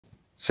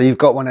So you've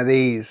got one of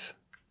these.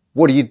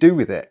 What do you do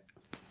with it?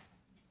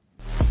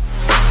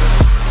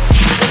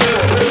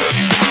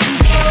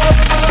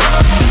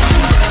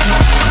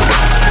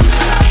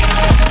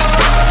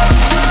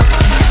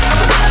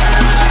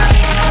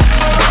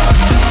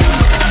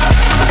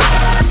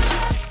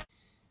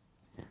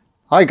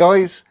 Hi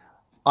guys,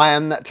 I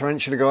am that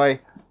Tarantula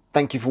guy.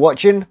 Thank you for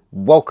watching.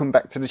 Welcome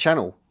back to the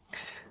channel.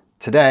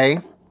 Today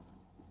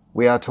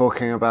we are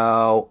talking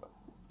about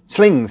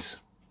slings.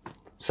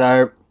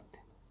 So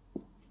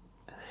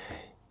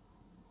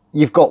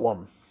you've got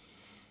one.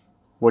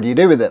 What do you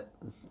do with it?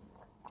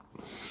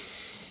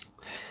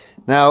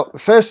 Now, the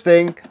first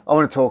thing I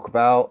want to talk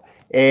about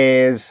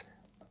is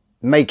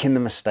making the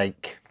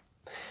mistake.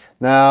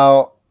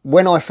 Now,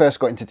 when I first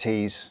got into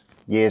tees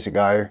years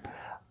ago,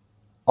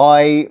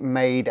 I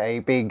made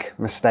a big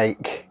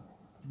mistake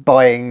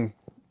buying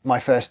my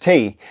first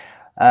tee.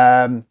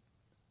 I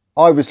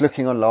was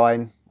looking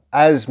online,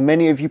 as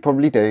many of you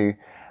probably do,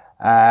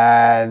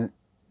 and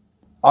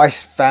I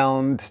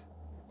found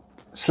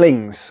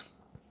slings,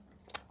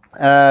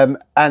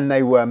 and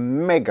they were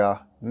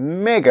mega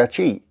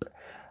cheap,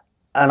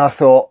 and I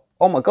thought,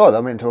 oh my god,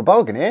 I'm into a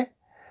bargain here.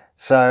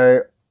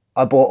 So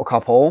I bought a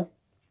couple,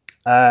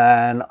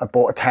 and I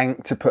bought a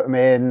tank to put them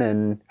in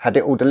and had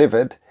it all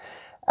delivered,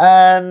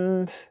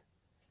 and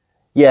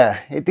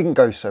yeah, it didn't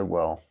go so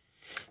well.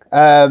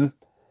 The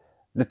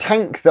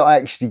tank that I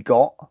actually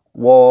got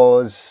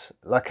was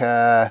like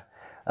a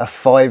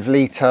 5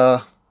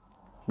 litre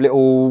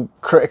little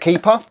critter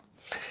keeper,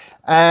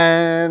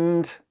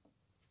 and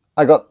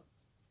I got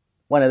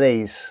one of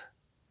these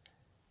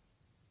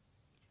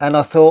and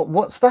I thought,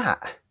 what's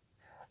that?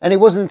 And it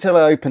wasn't until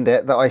I opened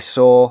it that I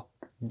saw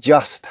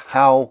just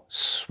how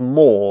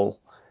small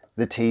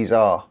the tees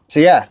are. So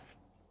yeah,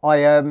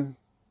 I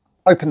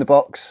opened the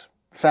box,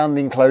 found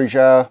the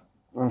enclosure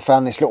and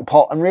found this little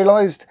pot and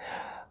realised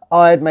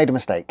I'd made a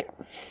mistake.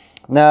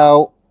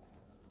 Now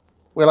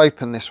we'll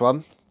open this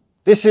one.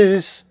 This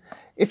is,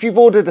 if you've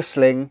ordered a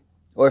sling,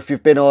 or if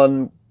you've been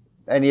on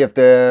any of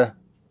the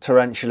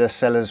Tarantula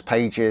sellers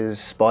pages,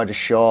 Spider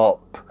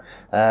Shop,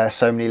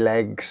 So Many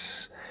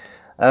Legs,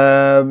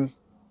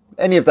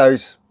 any of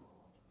those,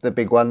 the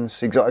big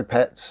ones, Exotic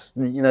Pets,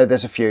 you know,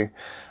 there's a few.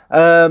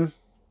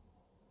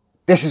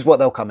 This is what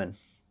they'll come in.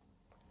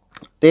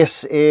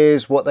 This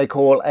is what they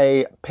call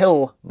a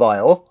pill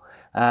vial,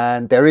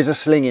 and there is a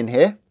sling in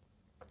here.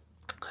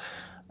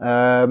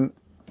 We'll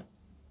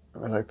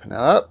open it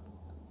up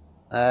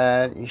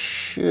and you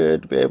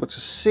should be able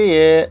to see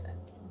it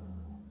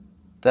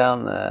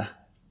down there.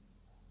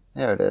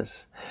 There it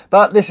is.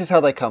 But this is how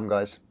they come,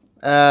 guys.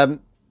 It'll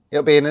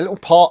be in a little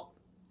pot.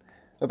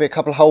 There'll be a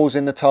couple of holes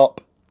in the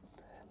top,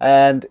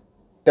 and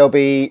there'll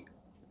be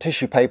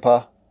tissue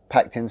paper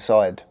packed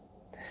inside.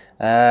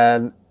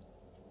 And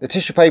the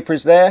tissue paper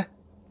is there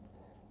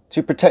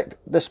to protect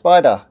the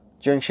spider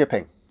during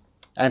shipping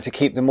and to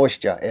keep the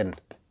moisture in.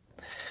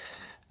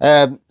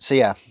 So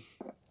yeah,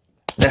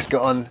 let's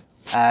get on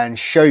and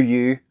show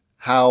you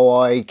how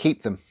I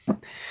keep them.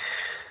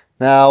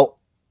 Now,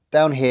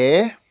 down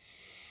here,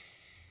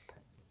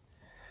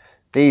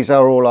 these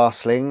are all our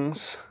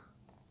slings,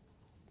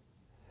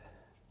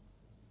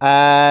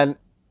 and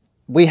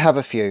we have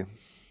a few.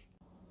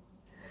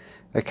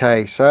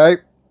 Okay, so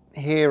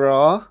here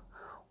are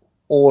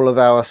all of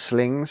our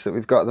slings that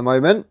we've got at the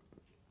moment.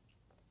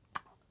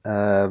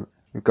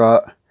 We've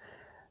got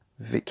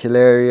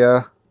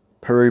Vicularia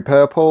Peru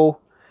Purple,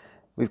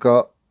 we've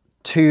got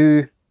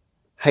 2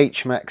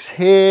 H-Max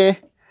here,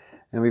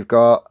 and we've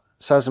got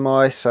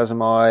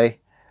Sazamai,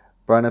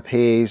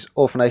 Branopees,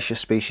 Orphanaceous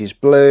Species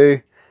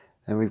Blue,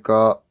 and we've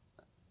got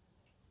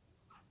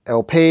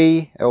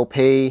LP,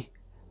 Brachypelma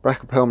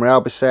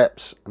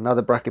albiceps,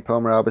 another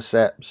Brachypelma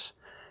albiceps,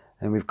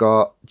 and we've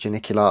got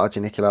Geniculata,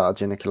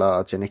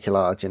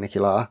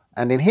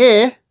 and in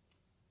here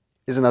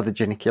is another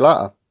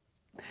Geniculata.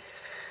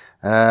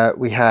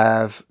 We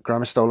have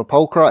Grammostola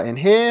pulchra in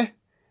here,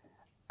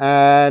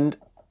 and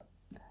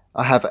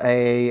I have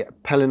a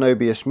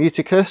Pelinobius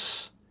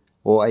muticus,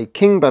 or a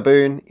king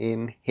baboon,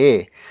 in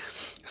here.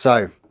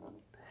 So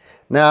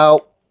now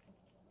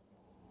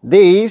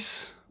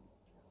these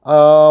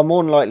are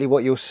more than likely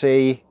what you'll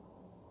see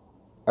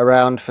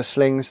around for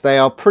slings. They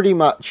are pretty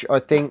much, I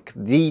think,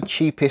 the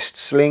cheapest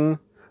sling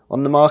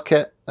on the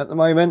market at the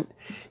moment.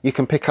 You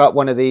can pick up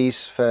one of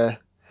these for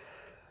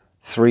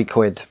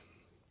 £3.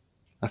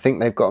 I think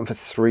they've got them for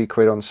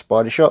 £3 on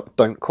Spider Shop.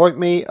 Don't quote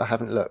me, I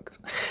haven't looked.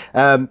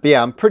 But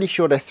yeah, I'm pretty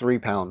sure they're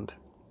 £3.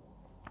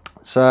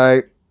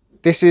 So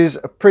this is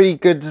a pretty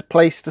good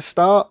place to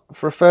start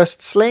for a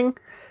first sling.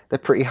 They're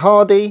pretty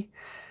hardy.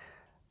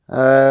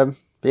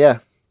 Yeah,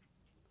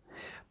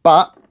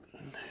 but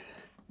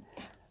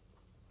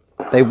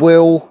they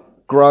will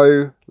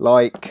grow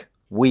like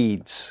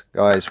weeds,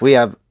 guys. We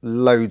have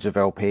loads of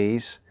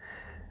LPs.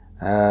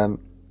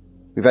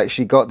 We've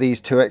actually got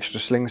these 2 extra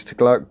slings to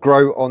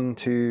grow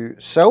onto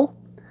cell,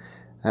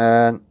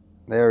 and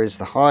there is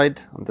the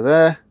hide under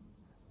there,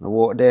 the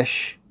water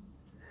dish.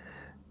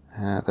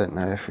 I don't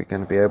know if we're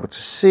going to be able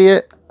to see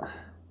it.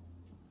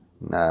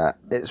 Nah,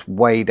 it's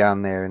way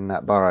down there in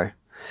that burrow.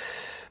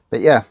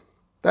 But yeah,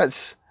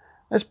 that's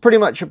pretty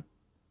much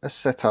a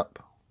setup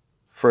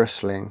for a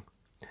sling.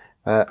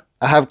 I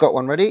have got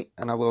one ready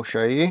and I will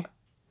show you.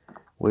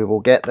 We will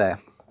get there.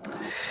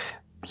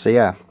 So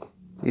yeah,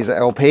 these are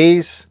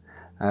LPs.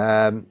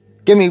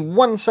 Give me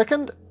 1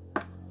 second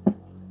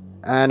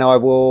and I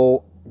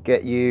will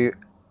get you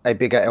a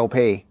bigger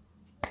LP.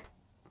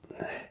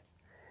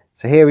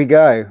 So here we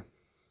go.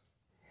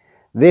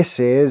 This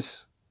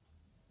is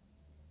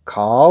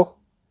Carl.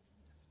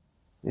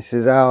 This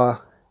is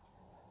our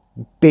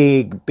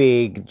big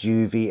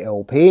juvie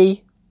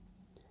LP.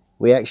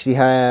 We actually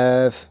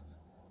have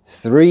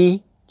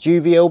 3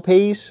 juvie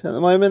LPs at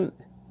the moment.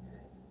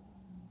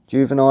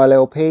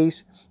 Juvenile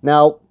LPs.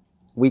 Now,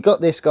 we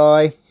got this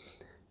guy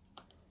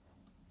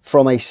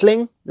from a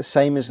sling, the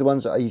same as the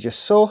ones that you just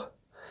saw.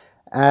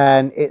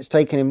 And it's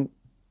taken him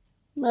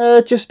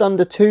just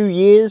under 2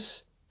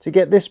 years to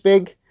get this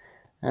big.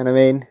 And I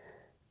mean,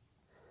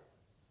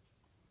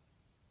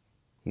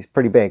 he's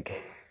pretty big.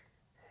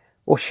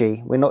 Or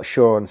she, we're not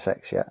sure on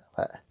sex yet,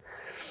 but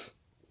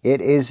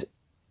it is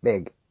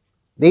big.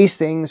 These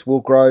things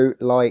will grow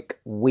like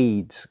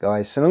weeds,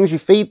 guys. So long as you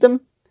feed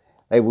them,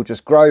 they will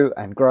just grow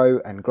and grow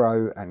and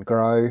grow and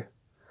grow.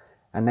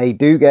 And they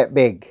do get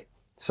big.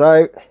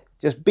 So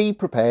just be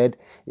prepared.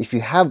 If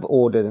you have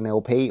ordered an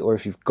LP or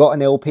if you've got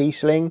an LP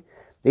sling,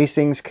 these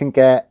things can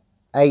get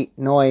 8,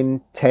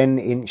 9, 10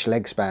 inch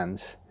leg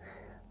spans.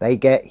 They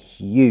get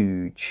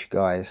huge,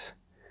 guys.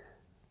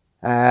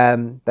 They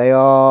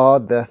are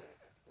the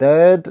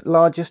 3rd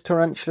largest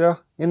tarantula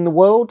in the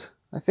world,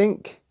 I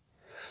think.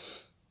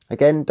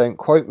 Again, don't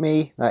quote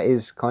me. That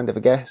is kind of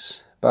a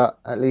guess, but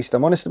at least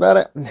I'm honest about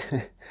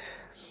it.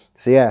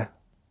 So yeah,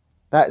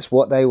 that's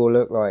what they will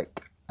look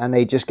like. And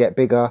they just get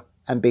bigger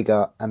and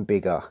bigger and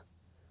bigger.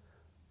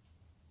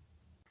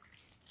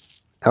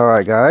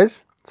 Alright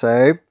guys,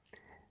 so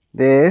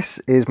this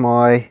is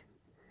my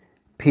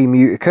P.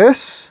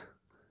 muticus.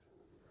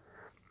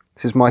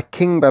 This is my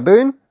king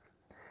baboon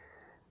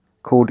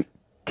called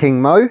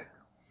King Mo.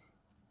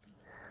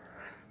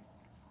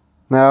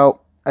 Now,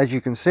 as you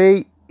can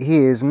see, he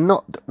is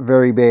not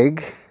very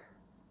big.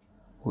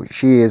 Well,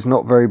 she is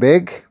not very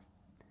big.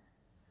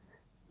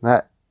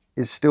 That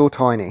is still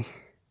tiny.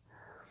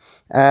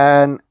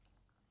 And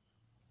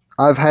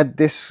I've had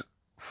this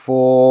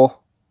for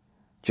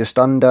just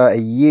under a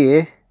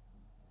year,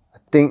 I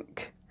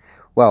think.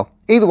 Well,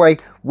 either way,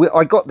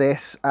 I got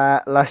this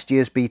at last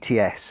year's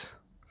BTS.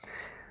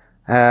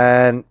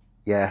 And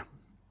yeah,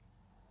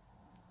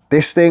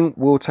 this thing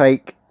will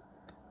take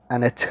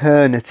an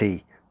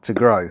eternity to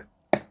grow.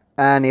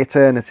 An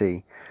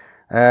eternity.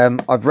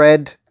 I've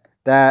read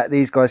that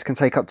these guys can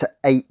take up to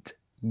 8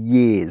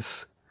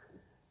 years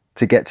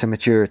to get to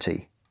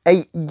maturity.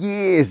 8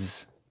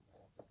 years!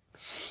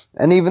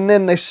 And even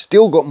then, they've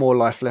still got more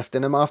life left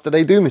in them after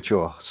they do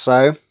mature.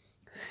 So,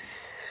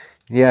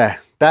 yeah,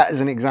 that is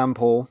an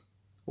example,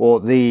 or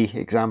the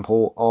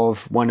example,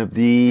 of one of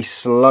the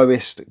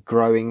slowest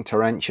growing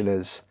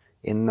tarantulas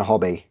in the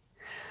hobby.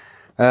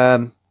 We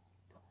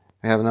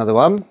have another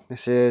one.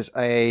 This is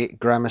a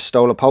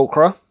Grammostola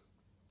pulchra.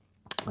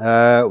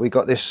 We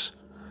got this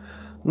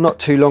not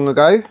too long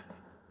ago.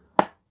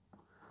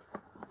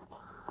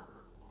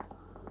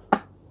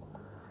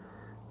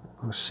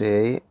 We'll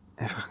see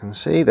if I can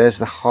see. There's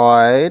the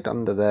hide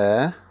under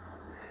there.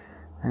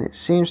 And it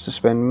seems to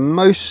spend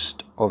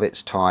most of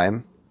its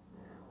time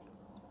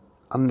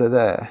under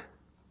there.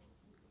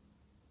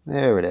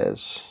 There it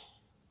is.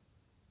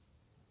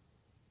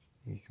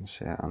 You can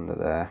see it under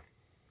there.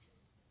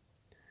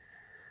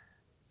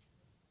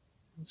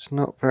 It's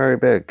not very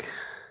big.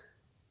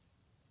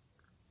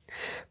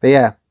 But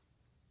yeah,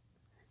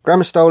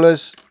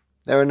 Grammostolas,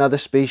 they're another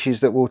species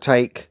that will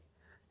take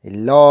a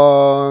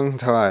long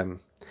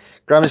time.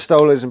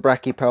 Grammostolas and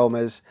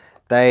Brachypelmas,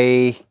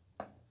 they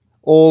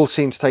all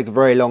seem to take a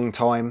very long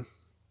time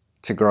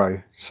to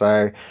grow.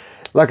 So,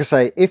 like I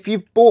say, if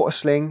you've bought a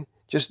sling,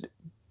 just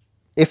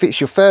if it's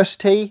your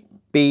first tee,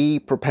 be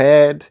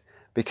prepared,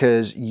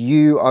 because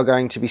you are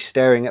going to be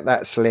staring at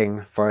that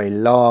sling for a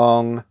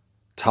long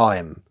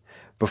time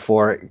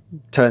before it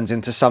turns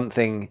into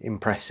something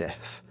impressive.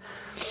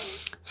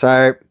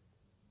 So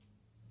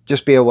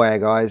just be aware,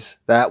 guys,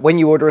 that when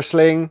you order a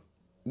sling,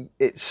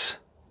 it's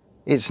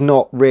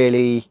not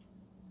really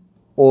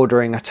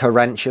ordering a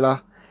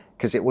tarantula,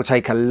 because it will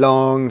take a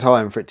long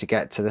time for it to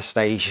get to the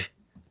stage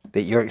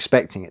that you're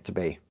expecting it to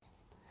be.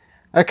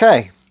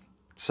 Okay,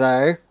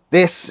 so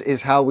this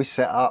is how we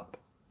set up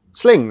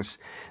slings.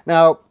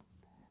 Now,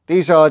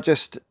 these are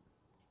just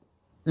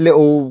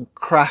little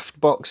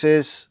craft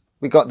boxes.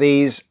 We got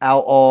these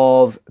out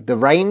of The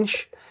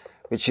Range,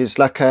 which is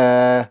like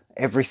a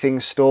everything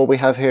store we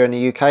have here in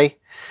the UK.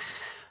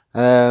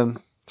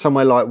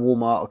 Somewhere like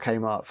Walmart or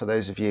Kmart, for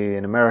those of you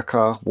in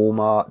America,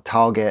 Walmart,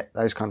 Target,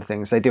 those kind of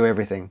things. They do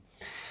everything.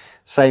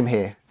 Same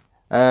here.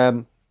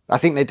 I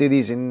think they do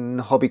these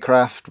in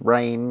Hobbycraft,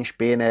 Range,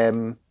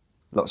 B&M,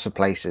 lots of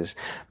places.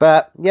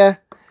 But yeah,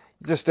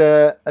 just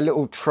a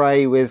little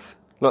tray with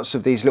lots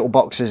of these little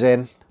boxes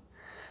in.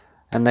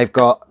 and they've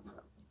got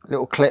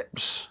little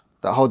clips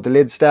that hold the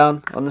lids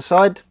down on the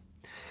side.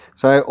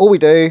 So all we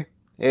do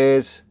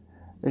is,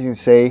 as you can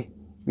see,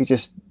 we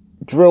just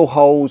drill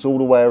holes all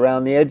the way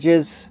around the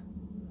edges,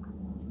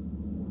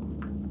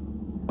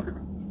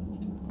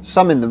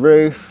 some in the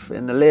roof,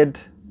 in the lid,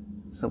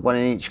 so one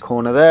in each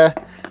corner there,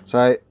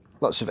 so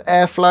lots of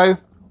airflow,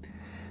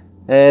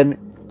 and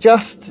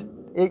just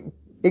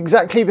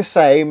exactly the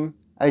same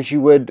as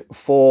you would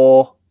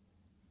for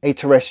a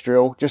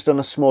terrestrial, just on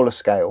a smaller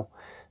scale.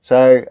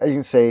 So as you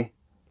can see,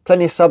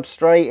 plenty of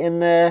substrate in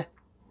there.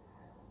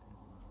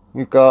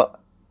 You've got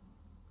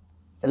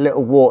a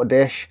little water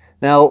dish.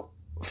 Now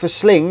for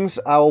slings,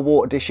 our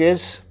water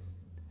dishes,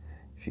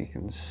 if you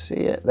can see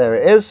it, there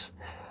it is.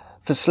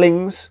 For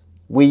slings,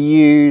 we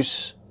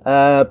use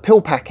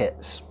pill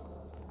packets.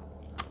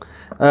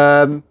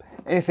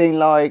 Anything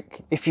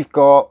like if you've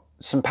got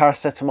some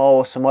paracetamol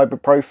or some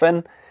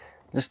ibuprofen,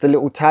 just the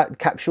little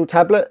capsule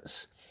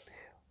tablets.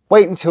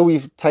 Wait until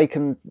you've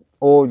taken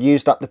or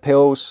used up the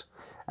pills,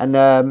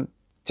 and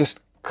just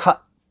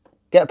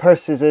get a pair of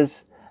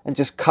scissors and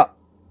just cut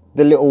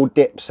the little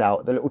dips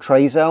out, the little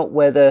trays out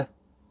where the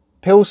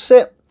pills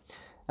sit,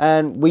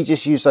 and we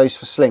just use those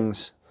for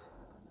slings.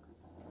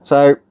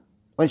 So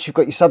once you've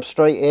got your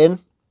substrate in,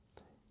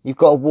 you've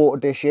got a water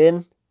dish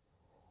in,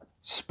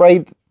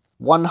 spray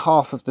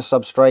 1/2 of the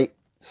substrate.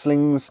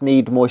 Slings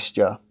need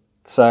moisture,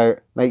 so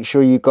make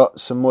sure you've got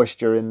some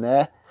moisture in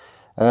there,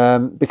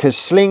 because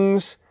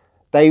slings,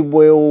 they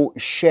will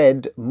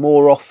shed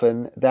more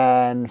often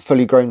than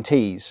fully grown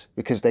teas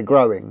because they're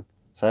growing.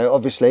 So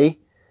obviously,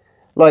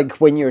 like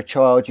when you're a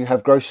child, you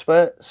have growth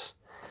spurts.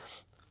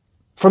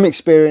 From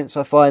experience,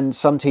 I find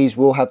some teas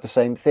will have the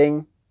same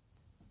thing.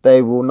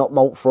 They will not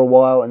molt for a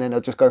while, and then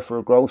they'll just go for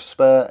a growth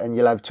spurt, and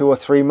you'll have 2 or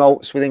 3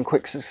 molts within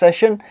quick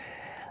succession.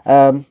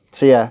 So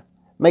yeah,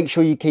 make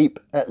sure you keep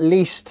at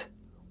least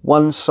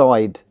one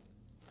side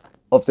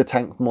of the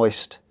tank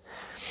moist.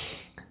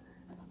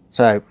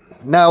 So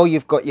now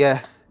you've got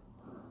your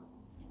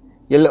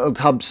little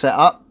tub set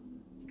up.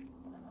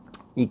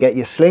 You get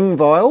your sling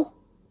vial,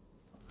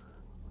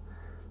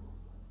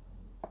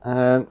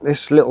 and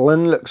this little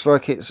one looks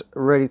like it's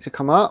ready to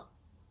come up.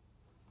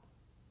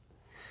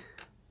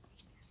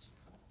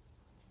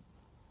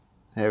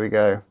 There we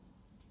go.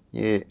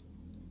 You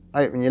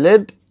open your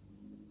lid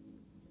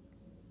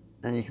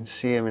and you can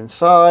see them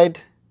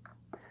inside.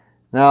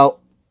 Now,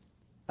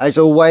 as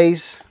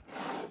always,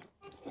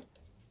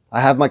 I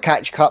have my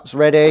catch cups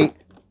ready.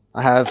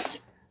 I have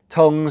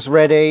tongs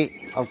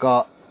ready. I've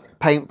got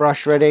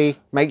paintbrush ready.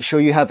 Make sure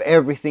you have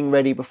everything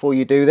ready before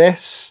you do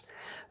this.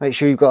 Make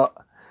sure you've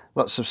got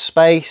lots of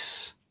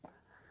space.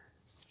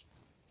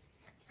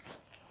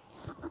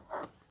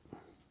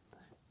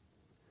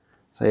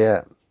 So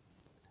yeah,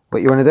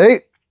 what you want to do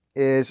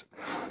is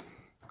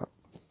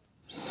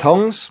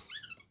tongs.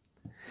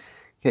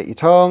 Get your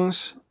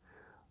tongs,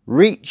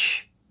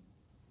 reach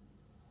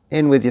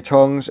in with your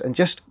tongs and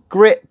just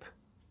grip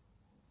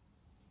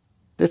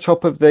the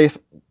top of the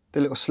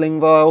little sling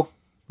vial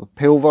or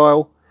pill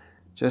vial.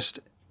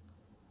 Just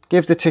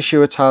give the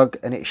tissue a tug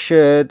and it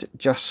should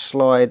just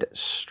slide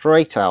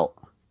straight out.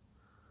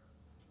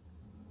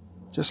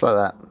 Just like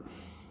that.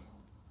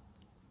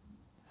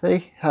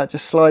 See how it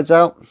just slides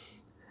out?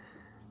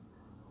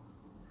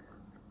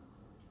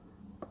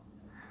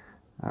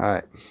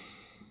 Alright.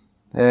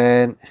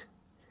 Then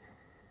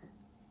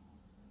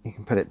you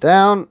can put it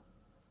down.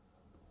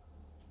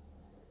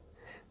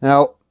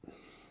 Now,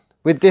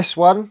 with this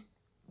one,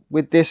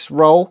 with this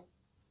roll,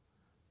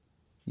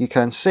 you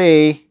can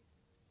see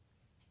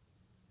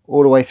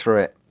all the way through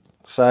it.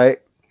 So,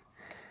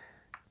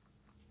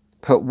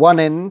 put one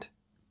end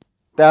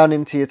down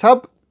into your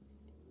tub,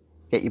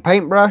 get your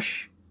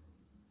paintbrush,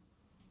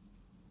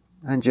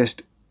 and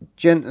just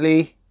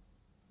gently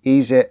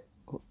ease it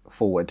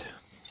forward.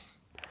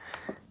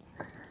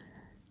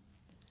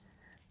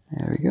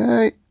 There we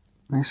go.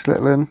 This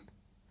little one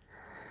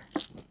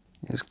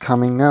is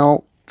coming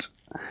out.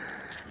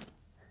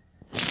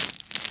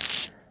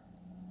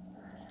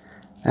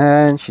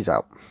 And she's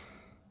out.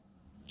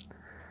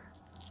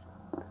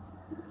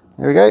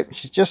 There we go.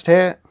 She's just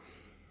here.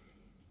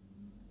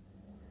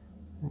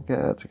 Get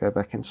her to go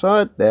back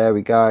inside. There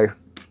we go.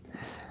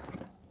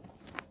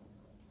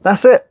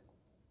 That's it.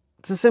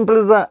 It's as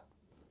simple as that.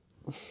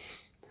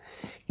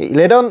 Get your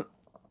lid on.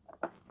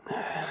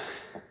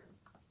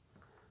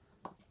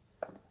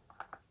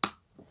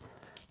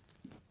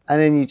 And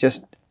then you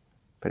just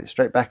put it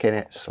straight back in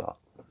its slot.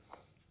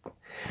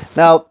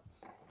 Now,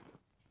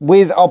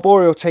 with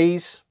arboreal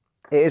teas,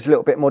 it is a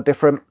little bit more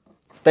different.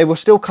 They will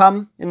still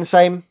come in the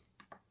same,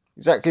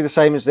 exactly the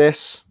same as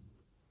this.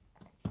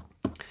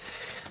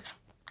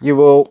 You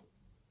will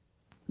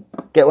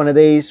get one of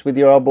these with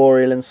your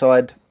arboreal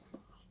inside.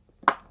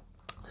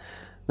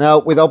 Now,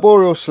 with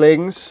arboreal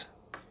slings,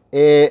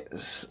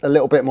 it's a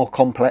little bit more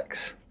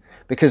complex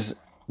because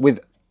with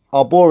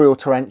arboreal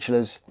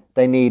tarantulas,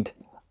 they need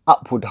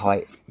upward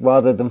height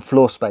rather than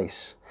floor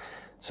space.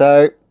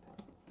 So,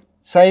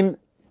 same,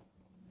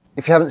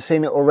 if you haven't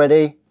seen it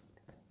already,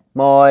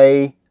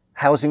 my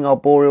housing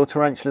arboreal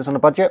tarantulas on a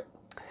budget.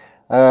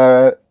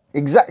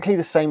 Exactly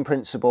the same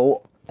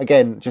principle,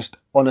 again, just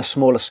on a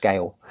smaller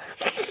scale.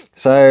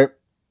 So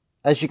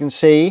as you can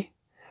see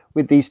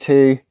with these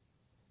two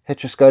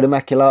Heteroscoda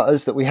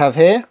maculatas that we have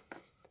here,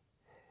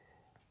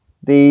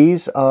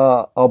 these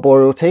are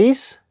arboreal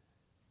teas,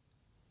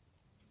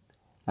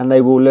 and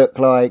they will look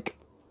like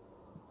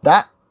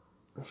that.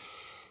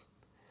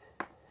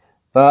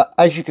 But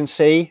as you can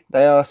see,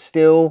 they are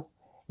still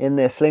in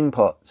their sling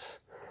pots.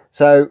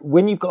 So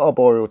when you've got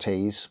arboreal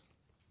teas,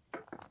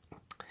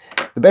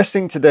 the best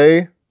thing to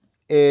do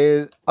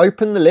is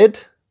open the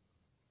lid,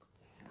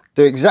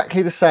 do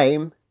exactly the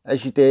same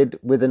as you did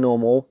with a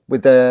normal,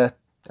 with a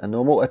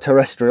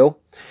terrestrial.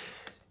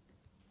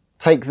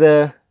 Take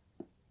the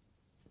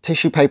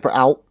tissue paper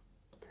out.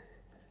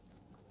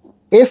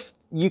 If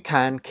you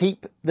can,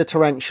 keep the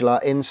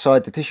tarantula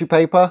inside the tissue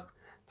paper.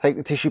 Take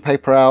the tissue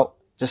paper out,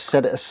 just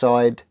set it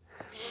aside.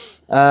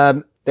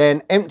 Then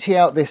empty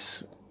out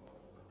this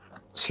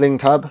sling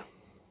tub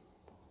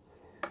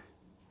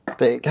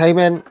that it came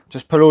in.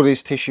 Just pull all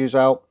these tissues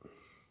out.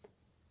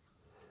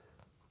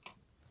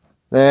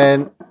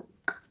 Then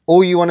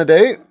all you want to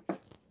do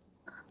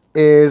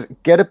is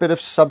get a bit of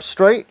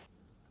substrate.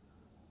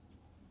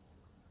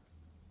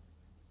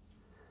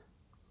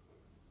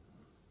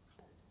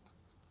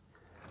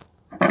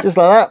 Just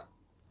like that.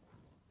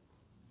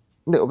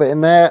 A little bit in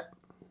there.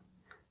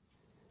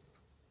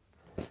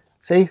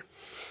 See?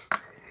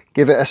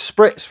 Give it a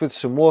spritz with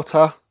some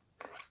water.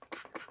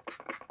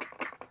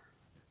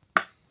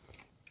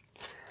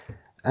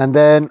 And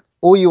then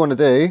all you want to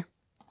do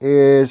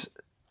is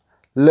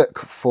look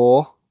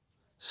for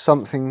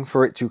something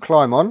for it to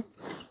climb on.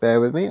 Bear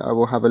with me, I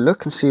will have a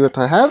look and see what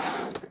I have.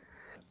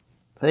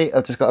 See,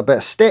 I've just got a bit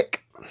of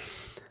stick.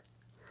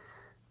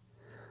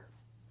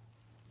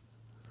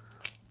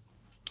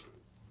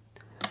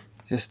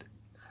 Just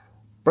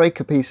break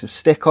a piece of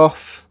stick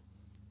off.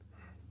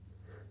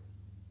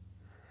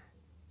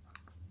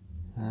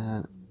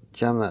 And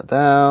jam that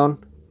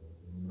down.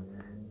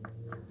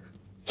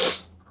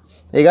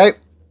 There you go.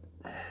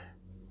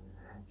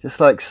 Just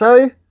like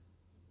so.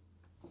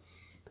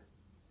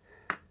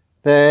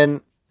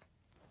 Then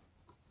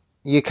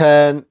you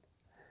can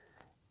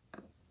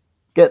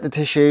get the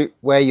tissue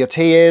where your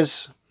tea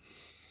is,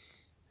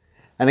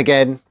 and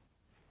again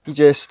you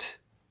just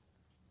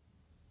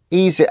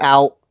ease it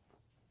out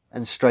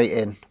and straight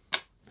in,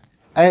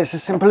 and it's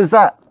as simple as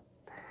that.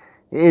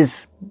 It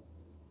is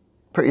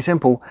pretty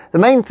simple. The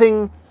main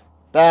thing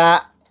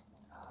that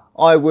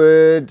I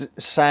would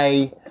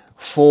say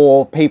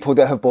for people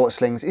that have bought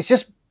slings is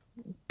just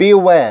be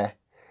aware,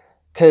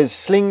 because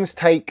slings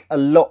take a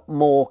lot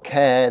more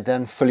care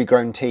than fully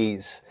grown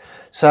teas.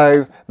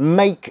 So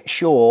make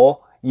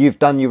sure you've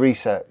done your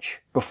research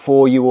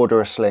before you order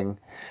a sling.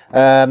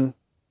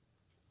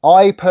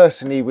 I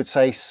personally would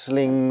say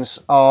slings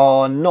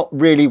are not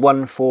really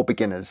one for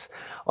beginners.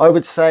 I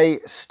would say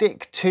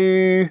stick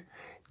to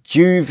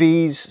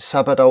juvies,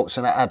 subadults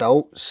and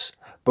adults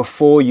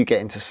before you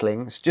get into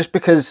slings, just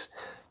because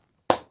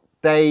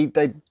they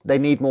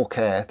need more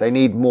care. They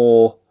need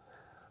more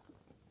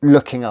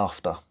looking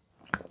after.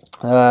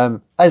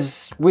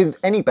 As with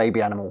any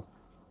baby animal,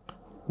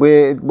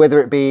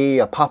 whether it be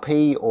a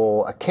puppy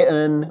or a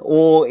kitten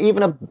or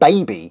even a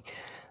baby.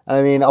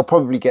 I mean, I'll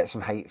probably get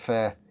some hate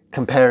for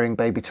comparing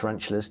baby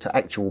tarantulas to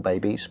actual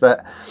babies,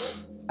 but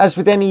as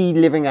with any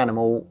living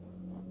animal,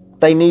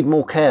 they need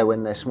more care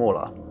when they're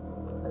smaller.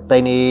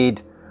 They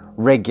need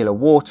regular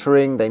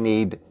watering, they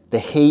need the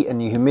heat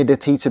and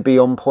humidity to be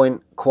on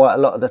point quite a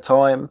lot of the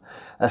time,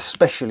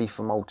 especially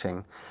for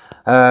molting.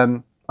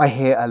 I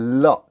hear a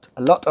lot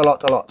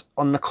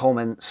on the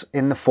comments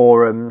in the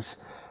forums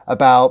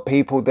about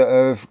people that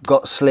have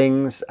got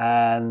slings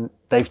and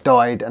they've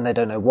died and they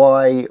don't know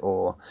why,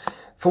 or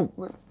for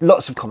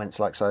lots of comments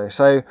like so.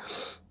 So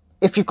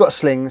if you've got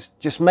slings,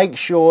 just make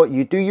sure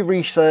you do your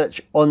research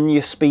on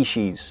your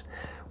species,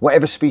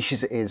 whatever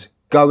species it is.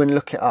 Go and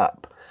look it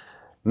up.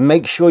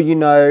 Make sure you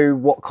know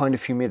what kind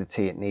of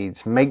humidity it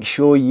needs. Make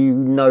sure you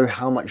know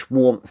how much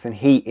warmth and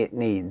heat it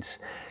needs,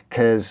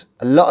 because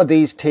a lot of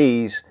these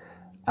teas,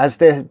 as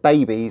they're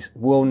babies,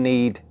 will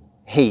need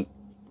heat.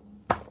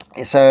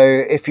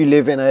 So if you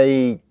live in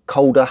a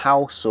colder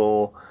house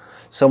or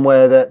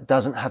somewhere that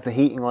doesn't have the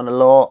heating on a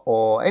lot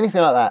or anything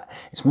like that,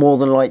 it's more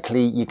than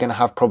likely you're going to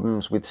have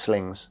problems with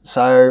slings.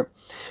 So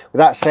with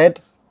that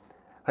said,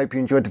 hope you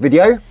enjoyed the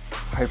video.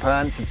 Hope I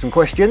answered some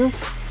questions.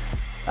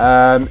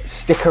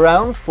 Stick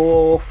around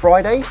for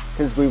Friday,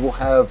 because we will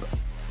have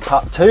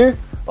part 2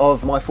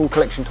 of my full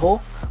collection tour,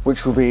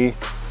 which will be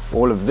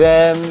all of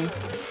them,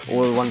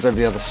 all the ones over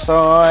the other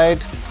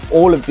side,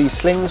 all of these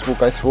slings. We'll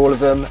go through all of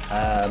them.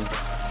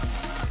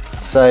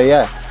 So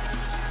yeah,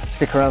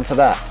 stick around for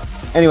that.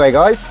 Anyway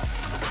guys,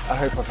 I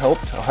hope I've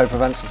helped. I hope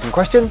I've answered some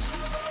questions.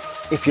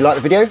 If you like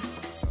the video,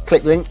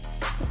 click the link,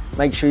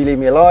 make sure you leave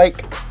me a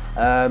like,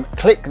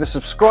 click the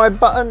subscribe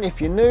button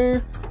if you're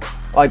new.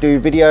 I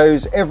do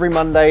videos every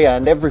Monday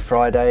and every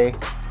Friday.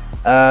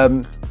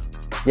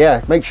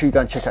 Yeah, make sure you go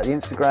and check out the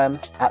Instagram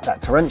at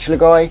that Tarantula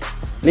guy.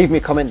 Leave me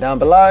a comment down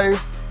below,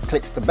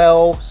 click the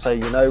bell so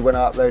you know when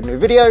I upload a new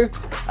video,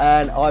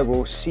 and I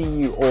will see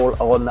you all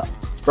on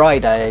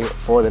Friday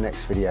for the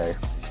next video.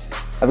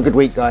 Have a good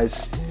week,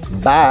 guys.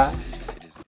 Bye.